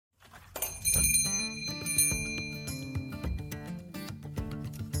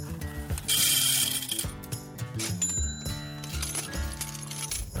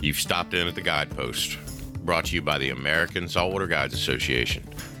You've stopped in at the Guidepost, brought to you by the American Saltwater Guides Association.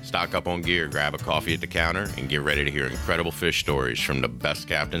 Stock up on gear, grab a coffee at the counter, and get ready to hear incredible fish stories from the best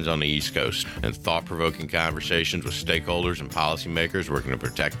captains on the East Coast and thought-provoking conversations with stakeholders and policymakers working to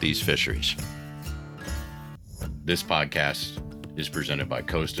protect these fisheries. This podcast is presented by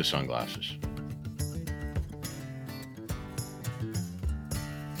Costa Sunglasses.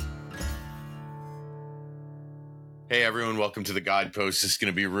 Hey everyone, welcome to the Guidepost. This is going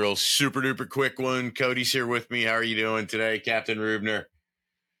to be a real super duper quick one. Cody's here with me. How are you doing today, Captain Rubner?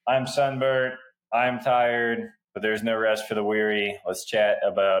 I'm sunburnt. I'm tired, but there's no rest for the weary. Let's chat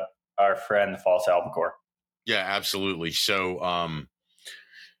about our friend, the false albacore. Yeah, absolutely. So,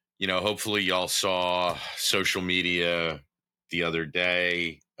 hopefully y'all saw social media the other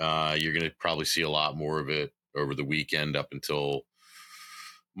day. You're going to probably see a lot more of it over the weekend up until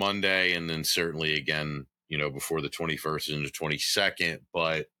Monday, and then certainly again, before the 21st and the 22nd.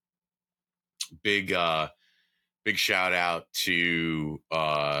 But big shout out to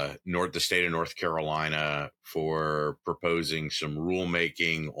the state of North Carolina for proposing some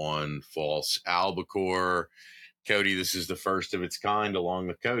rulemaking on false albacore. Cody, this is the first of its kind along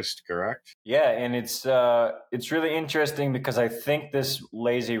the coast, correct? Yeah, and it's really interesting because I think this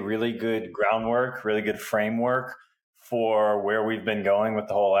lays a really good groundwork, really good framework for where we've been going with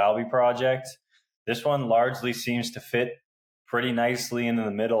the whole Albie project. This one largely seems to fit pretty nicely into the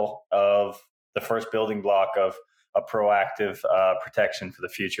middle of the first building block of a proactive protection for the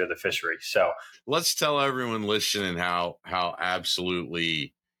future of the fishery. So let's tell everyone listening how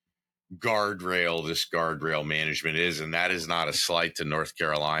absolutely this guardrail management is, and that is not a slight to North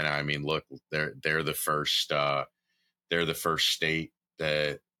Carolina. I mean, look, they're the first state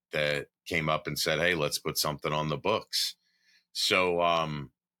that came up and said, "Hey, let's put something on the books." So,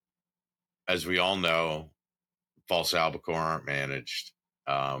 as we all know, false albacore aren't managed.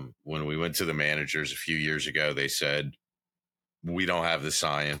 When we went to the managers a few years ago, they said, we don't have the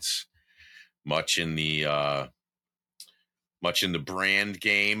science. Much in the brand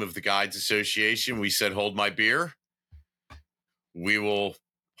game of the Guides Association, we said, hold my beer. We will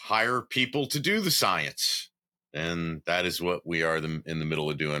hire people to do the science. And that is what we are in the middle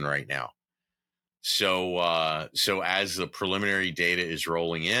of doing right now. So as the preliminary data is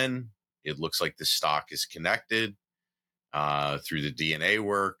rolling in, it looks like the stock is connected through the DNA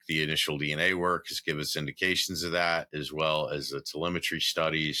work. The initial DNA work has given us indications of that, as well as the telemetry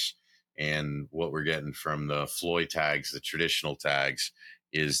studies. And what we're getting from the Floy tags, the traditional tags,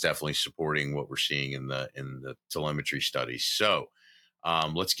 is definitely supporting what we're seeing in the telemetry studies. So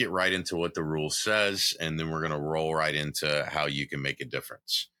let's get right into what the rule says, and then we're going to roll right into how you can make a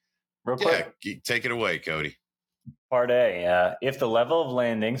difference. Real quick, take it away, Cody. Part A, if the level of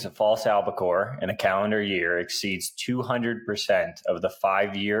landings of false albacore in a calendar year exceeds 200% of the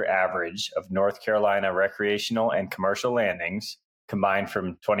 5-year average of North Carolina recreational and commercial landings, combined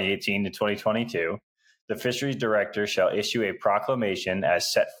from 2018 to 2022, the fisheries director shall issue a proclamation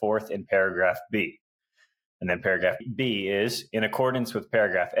as set forth in paragraph B. And then paragraph B is, in accordance with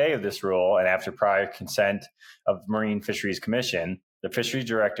paragraph A of this rule and after prior consent of the Marine Fisheries Commission, the fisheries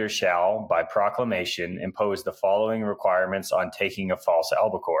director shall, by proclamation, impose the following requirements on taking of false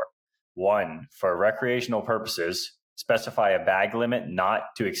albacore. 1, for recreational purposes, specify a bag limit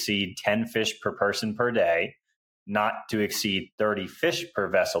not to exceed 10 fish per person per day, not to exceed 30 fish per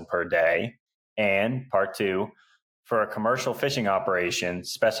vessel per day, and part 2, for a commercial fishing operation,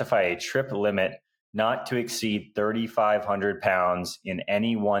 specify a trip limit not to exceed 3,500 pounds in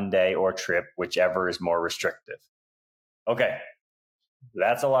any one day or trip, whichever is more restrictive. Okay.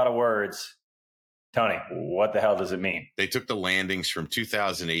 That's a lot of words. Tony, what the hell does it mean? They took the landings from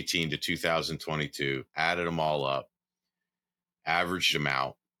 2018 to 2022, added them all up, averaged them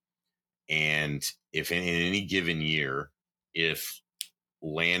out. And if in any given year, if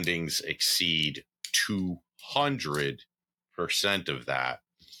landings exceed 200% of that,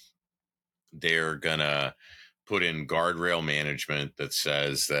 they're going to put in guardrail management that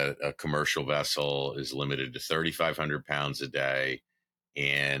says that a commercial vessel is limited to 3,500 pounds a day,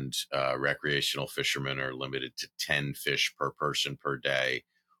 and recreational fishermen are limited to 10 fish per person per day,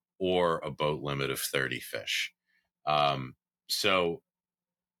 or a boat limit of 30 fish. So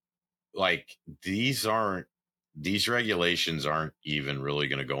like these regulations aren't even really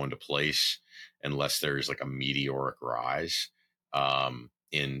going to go into place unless there's like a meteoric rise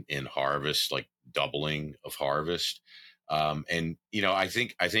in harvest, like doubling of harvest. And I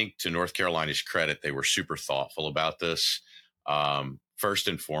think to North Carolina's credit, they were super thoughtful about this. First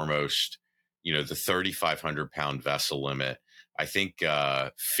and foremost, the 3,500 pound vessel limit. I think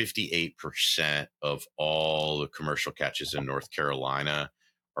 58% of all the commercial catches in North Carolina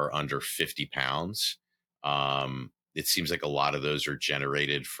are under 50 pounds. It seems like a lot of those are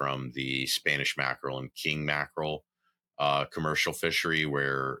generated from the Spanish mackerel and king mackerel commercial fishery,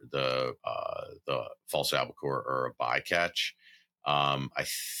 where the false albacore are a bycatch. I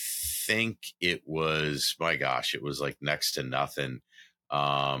think it was, my gosh, it was like next to nothing.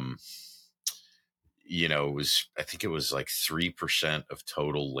 Um, it was, I think it was like 3% of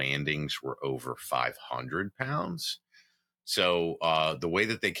total landings were over 500 pounds. So the way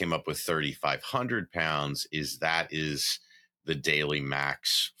that they came up with 3,500 pounds is that is the daily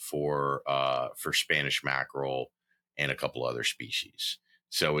max for Spanish mackerel and a couple other species.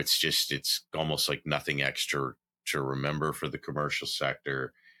 So it's almost like nothing extra to remember for the commercial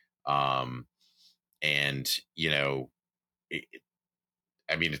sector. Um, and it,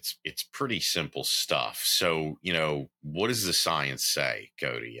 I mean, it's pretty simple stuff. So, what does the science say,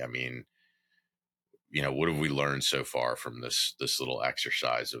 Cody? I mean, what have we learned so far from this little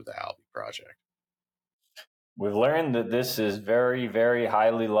exercise of the Albi project? We've learned that this is very, very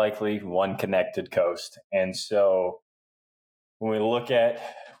highly likely one connected coast. And so when we look at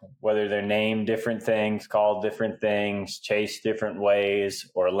whether they're named different things, called different things, chased different ways,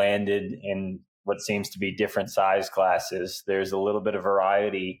 or landed in what seems to be different size classes, there's a little bit of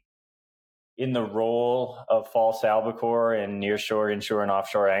variety in the role of false albacore and nearshore, inshore, and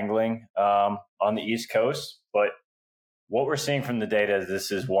offshore angling on the East Coast. But what we're seeing from the data is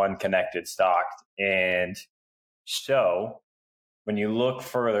this is one connected stock. And so when you look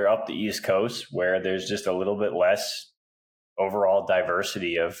further up the East Coast, where there's just a little bit less overall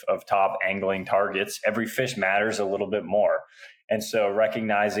diversity of top angling targets, every fish matters a little bit more. And so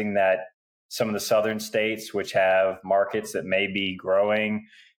recognizing that some of the southern states, which have markets that may be growing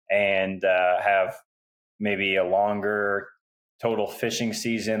and have maybe a longer total fishing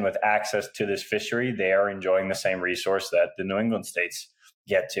season with access to this fishery, they are enjoying the same resource that the New England states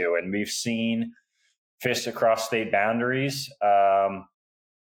get to. And we've seen fish across state boundaries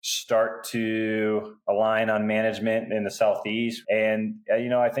start to align on management in the Southeast. And,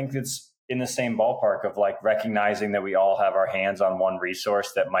 I think it's in the same ballpark of like recognizing that we all have our hands on one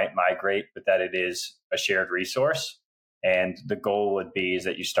resource that might migrate, but that it is a shared resource. And the goal would be is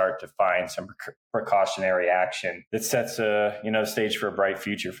that you start to find some precautionary action that sets a stage for a bright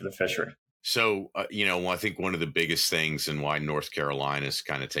future for the fishery. So, I think one of the biggest things and why North Carolina's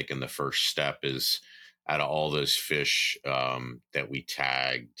kind of taken the first step is out of all those fish that we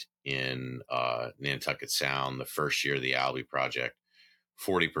tagged in Nantucket Sound the first year of the Albi project,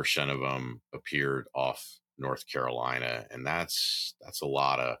 40% of them appeared off North Carolina, and that's a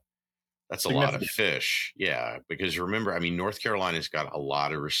lot of fish. Yeah, because remember, I mean, North Carolina's got a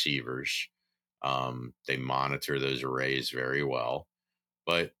lot of receivers. They monitor those arrays very well,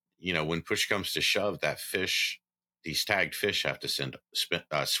 but when push comes to shove, these tagged fish have to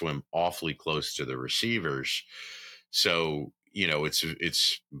swim awfully close to the receivers. So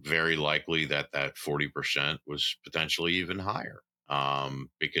it's very likely that 40% was potentially even higher,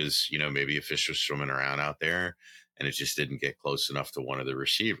 because maybe a fish was swimming around out there and it just didn't get close enough to one of the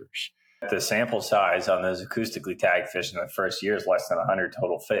receivers. The sample size on those acoustically tagged fish in the first year is less than 100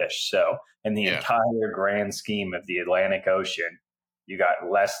 total fish. So in the entire grand scheme of the Atlantic Ocean, you got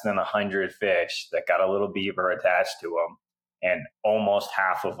less than 100 fish that got a little beaver attached to them, and almost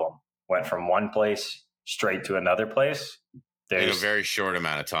half of them went from one place straight to another place. In a very short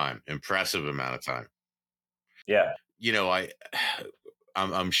amount of time. Impressive amount of time. Yeah.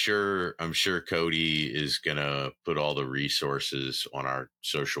 I'm sure Cody is gonna put all the resources on our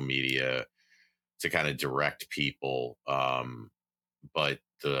social media to kind of direct people. But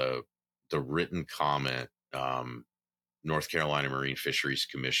the written comment, North Carolina Marine Fisheries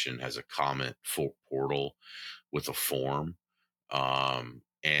Commission has a comment portal with a form,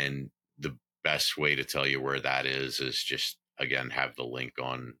 and the best way to tell you where that is just again have the link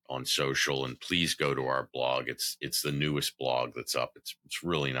on social, and please go to our blog. It's the newest blog that's up. It's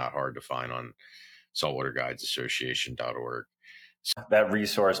really not hard to find on saltwaterguidesassociation.org. That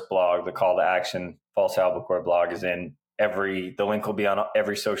resource blog, the call to action false albacore blog, is in the link will be on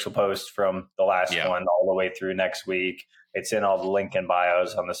every social post from the last one all the way through next week. It's in all the link and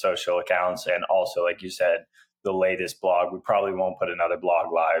bios on the social accounts. And also, like you said, the latest blog. We probably won't put another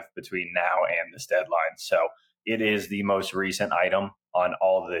blog live between now and this deadline. So it is the most recent item on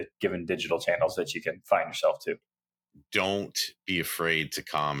all the given digital channels that you can find yourself to. Don't be afraid to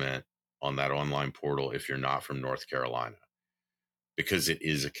comment on that online portal if you're not from North Carolina, because it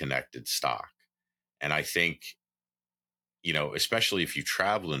is a connected stock. And I think, especially if you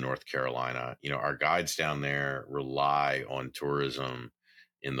travel to North Carolina, our guides down there rely on tourism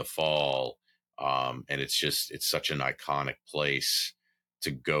in the fall. And it's such an iconic place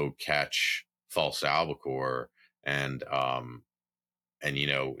to go catch false albacore. And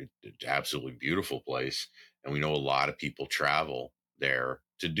it's absolutely beautiful place, and we know a lot of people travel there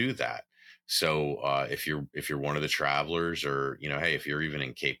to do that. So if you're one of the travelers, or hey, if you're even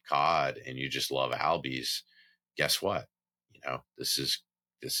in Cape Cod and you just love albies, guess what? This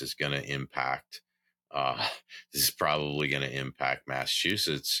is going to impact. Uh, this is probably going to impact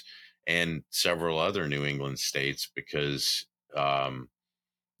Massachusetts and several other New England states, because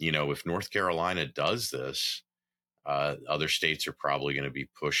if North Carolina does this, other states are probably going to be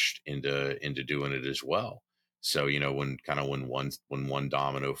pushed into doing it as well. So when one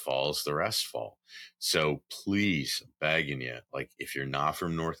domino falls, the rest fall. So please, I'm begging you, like, if you're not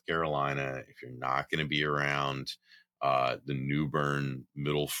from North Carolina, if you're not going to be around the New Bern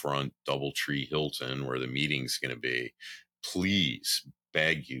Middle Front DoubleTree Hilton where the meeting's going to be, please,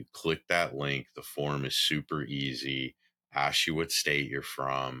 beg you, click that link. The form is super easy. Ask you what state you're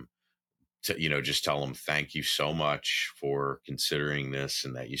from, to just tell them thank you so much for considering this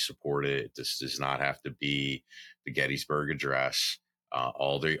and that you support it. This does not have to be the Gettysburg Address.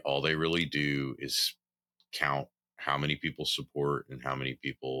 All they really do is count how many people support and how many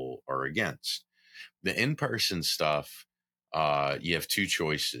people are against. The in-person stuff, you have two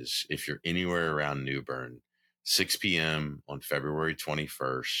choices. If you're anywhere around New Bern, 6 p.m. on February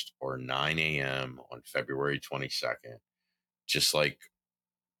 21st or 9 a.m. on February 22nd, just like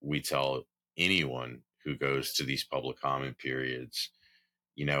we tell anyone who goes to these public comment periods,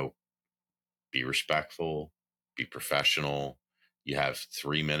 you know, be respectful, be professional. You have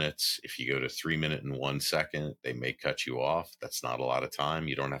 3 minutes. If you go to 3 minutes and 1 second, they may cut you off. That's not a lot of time.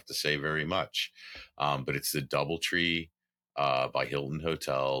 You don't have to say very much. But it's the DoubleTree by Hilton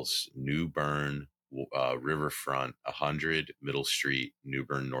Hotels, New Bern, Riverfront, 100 Middle Street, New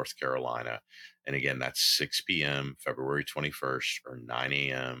Bern, North Carolina. And again, that's 6 p.m. February 21st or 9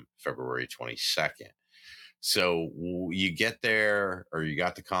 a.m. February 22nd. So you get there, or you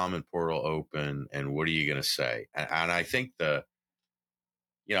got the comment portal open, and what are you going to say? And I think the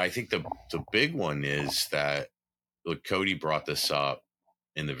big one is that, look, Cody brought this up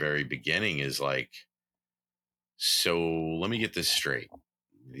in the very beginning, is like, so let me get this straight.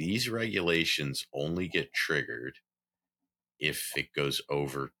 These regulations only get triggered if it goes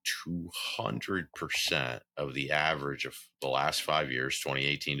over 200% of the average of the last 5 years,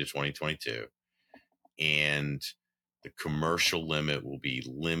 2018 to 2022. And the commercial limit will be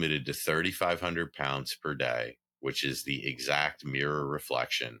limited to 3,500 pounds per day, which is the exact mirror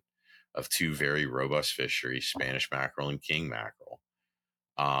reflection of two very robust fisheries, Spanish mackerel and king mackerel.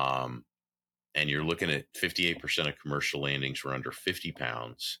 And you're looking at 58% of commercial landings were under 50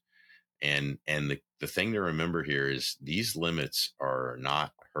 pounds. And the thing to remember here is these limits are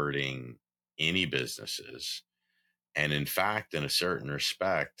not hurting any businesses. And in fact, in a certain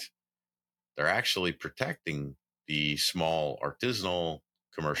respect, they're actually protecting the small artisanal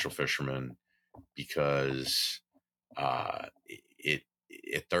commercial fishermen, because at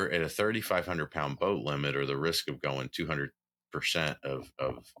a 3,500 pound boat limit, or the risk of going 200% of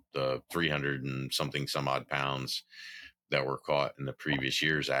the 300 and something some odd pounds that were caught in the previous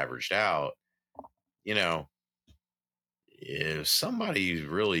years averaged out, if somebody's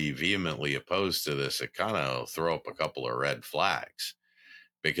really vehemently opposed to this, it kind of throw up a couple of red flags,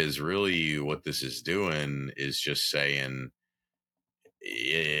 because really what this is doing is just saying,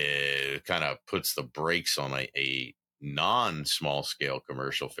 it kind of puts the brakes on a non-small scale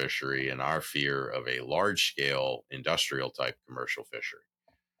commercial fishery and our fear of a large scale industrial type commercial fishery.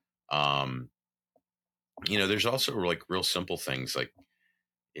 There's also like real simple things, like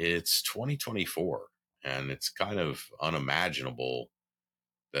it's 2024, and it's kind of unimaginable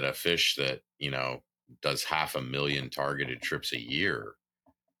that a fish that, does 500,000 targeted trips a year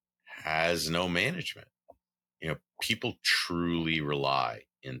has no management. People truly rely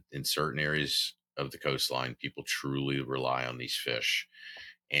in certain areas of the coastline. People truly rely on these fish.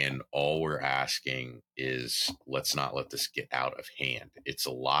 And all we're asking is, let's not let this get out of hand. It's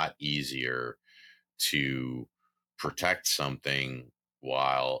a lot easier to protect something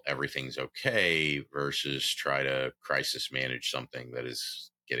while everything's okay versus try to crisis manage something that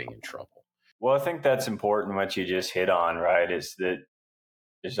is getting in trouble. Well, I think that's important. What you just hit on, right, is that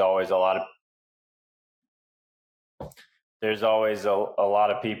there's always a lot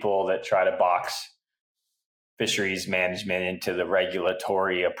of people that try to box fisheries management into the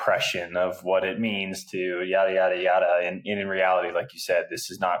regulatory oppression of what it means to yada, yada, yada. And in reality, like you said, this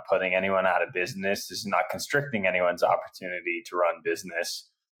is not putting anyone out of business. This is not constricting anyone's opportunity to run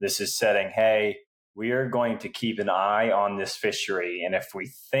business. This is setting, hey, we are going to keep an eye on this fishery. And if we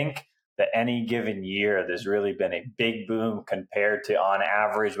think that any given year there's really been a big boom compared to on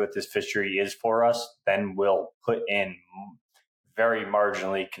average what this fishery is for us, then we'll put in very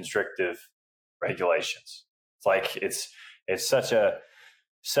marginally constrictive regulations. It's like it's such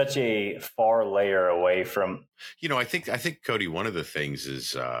a far layer away from. I think Cody, one of the things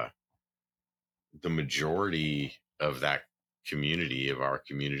is the majority of that community, of our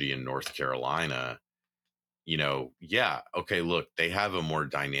community in North Carolina, yeah, okay, look, they have a more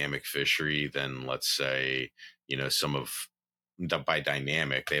dynamic fishery than, let's say, some of, by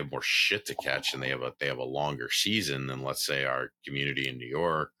dynamic, they have more shit to catch, and they have a longer season than, let's say, our community in New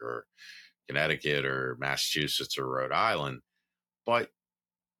York or Connecticut or Massachusetts or Rhode Island. But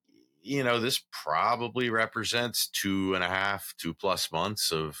this probably represents 2.5, 2+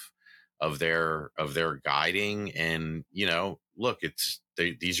 months of their guiding. And look,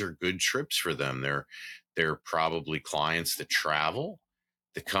 these are good trips for them. They're probably clients that travel,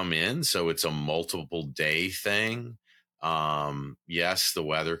 that come in, so it's a multiple day thing. Yes, the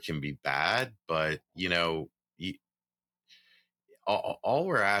weather can be bad, but all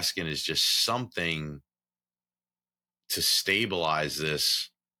we're asking is just something to stabilize this.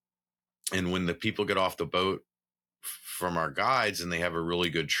 And when the people get off the boat from our guides and they have a really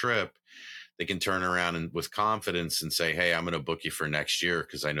good trip, they can turn around and with confidence and say, "Hey, I'm going to book you for next year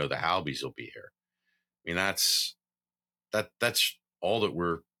because I know the Albies will be here." I mean, that's all that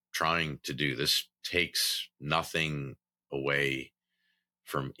we're trying to do. This takes nothing away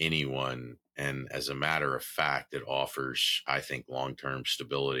from anyone, and as a matter of fact, it offers, I think, long-term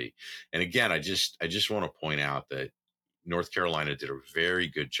stability. And again, I just want to point out that North Carolina did a very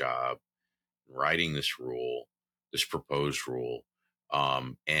good job writing this proposed rule.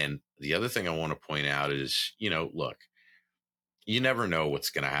 And the other thing I want to point out is, look, you never know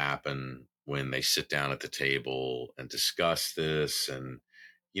what's going to happen when they sit down at the table and discuss this. And,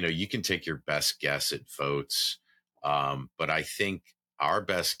 you can take your best guess at votes. But I think our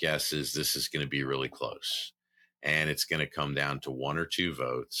best guess is this is going to be really close, and it's going to come down to one or two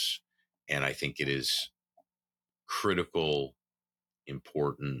votes. And I think it is critical,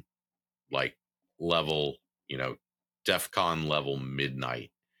 important, like level, DEFCON level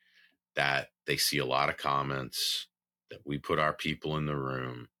midnight, that they see a lot of comments, that we put our people in the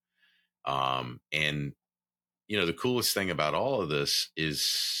room. And, the coolest thing about all of this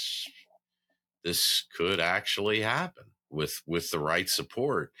is this could actually happen with the right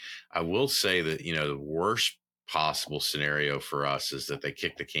support. I will say that, the worst possible scenario for us is that they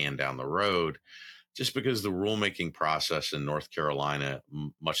kick the can down the road, just because the rulemaking process in North Carolina,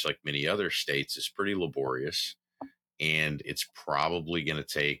 much like many other states, is pretty laborious, and it's probably going to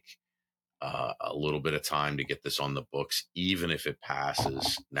take a little bit of time to get this on the books, even if it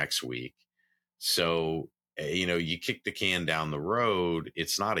passes next week. So, you kick the can down the road.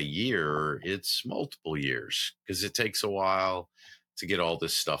 It's not a year, it's multiple years, because it takes a while to get all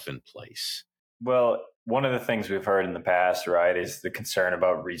this stuff in place. Well, one of the things we've heard in the past, right, is the concern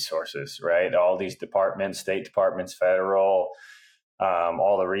about resources, right? All these departments, state departments, federal,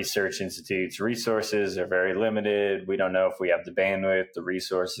 all the research institutes, resources are very limited. We don't know if we have the bandwidth, the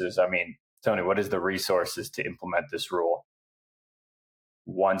resources. I mean, Tony, what is the resources to implement this rule?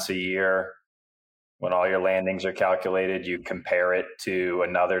 Once a year, when all your landings are calculated, you compare it to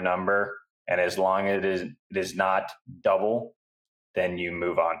another number. And as long as it is not double, then you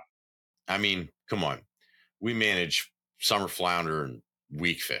move on. I mean, come on. We manage summer flounder and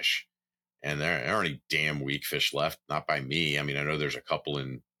weak fish, and there aren't any damn weak fish left. Not by me. I mean, I know there's a couple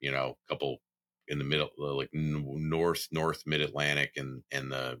in the middle, like north mid Atlantic and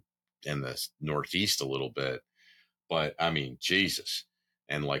the northeast a little bit. But I mean, Jesus,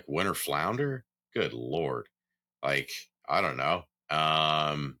 and like winter flounder, good Lord, like I don't know.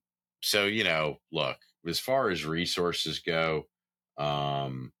 So look, as far as resources go,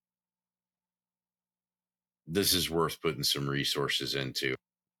 um, this is worth putting some resources into.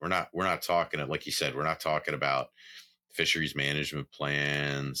 We're not talking, like you said, we're not talking about fisheries management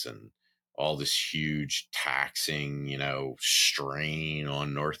plans and all this huge taxing, strain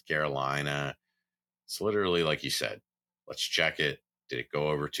on North Carolina. It's literally like you said, let's check it. Did it go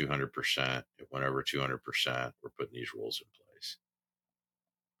over 200%? It went over 200%. We're putting these rules in place.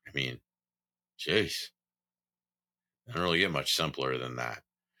 I mean, jeez, I don't really get much simpler than that.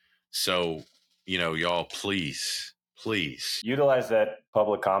 So, y'all, please utilize that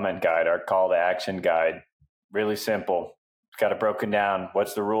public comment guide, our call to action guide. Really simple. It's got it broken down.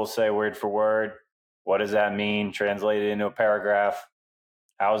 What's the rule say word for word? What does that mean? Translate it into a paragraph.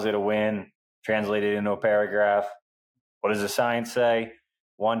 How is it a win? Translate it into a paragraph. What does the science say?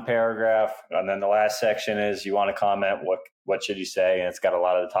 one paragraph, and then the last section is you want to comment, what should you say? And it's got a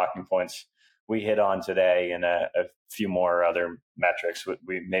lot of the talking points we hit on today, and a few more other metrics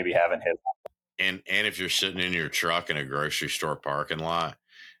we maybe haven't hit. And if you're sitting in your truck in a grocery store parking lot,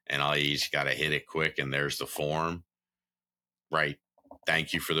 and all you just got to hit it quick, and there's the form, right?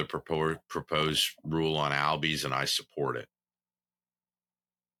 Thank you for the proposed rule on Albies, and I support it.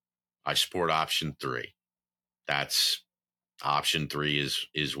 I support option 3. That's option 3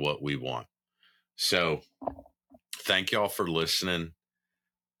 is what we want. So thank y'all for listening.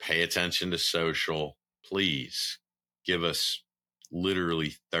 Pay attention to social. Please give us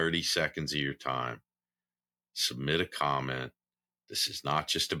literally 30 seconds of your time. Submit a comment. This is not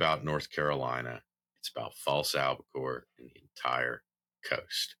just about North Carolina. It's about false albacore and the entire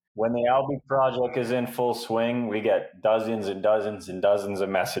coast. When the Albie project is in full swing, we get dozens and dozens and dozens of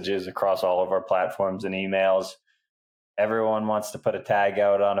messages across all of our platforms and emails. Everyone wants to put a tag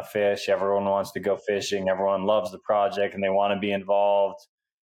out on a fish. Everyone wants to go fishing. Everyone loves the project and they want to be involved.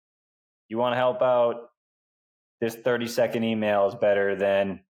 You want to help out? This 30-second email is better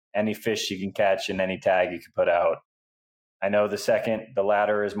than any fish you can catch and any tag you can put out. I know the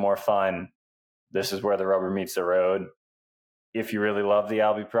latter is more fun. This is where the rubber meets the road. If you really love the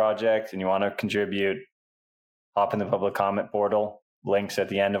Albie project and you want to contribute, hop in the public comment portal. Links at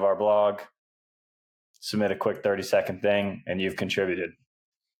the end of our blog. Submit a quick 30-second thing, and you've contributed.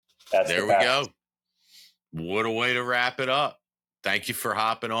 There we go. What a way to wrap it up. Thank you for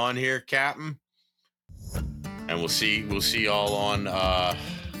hopping on here, Captain. And we'll see y'all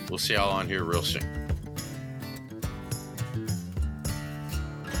on here real soon.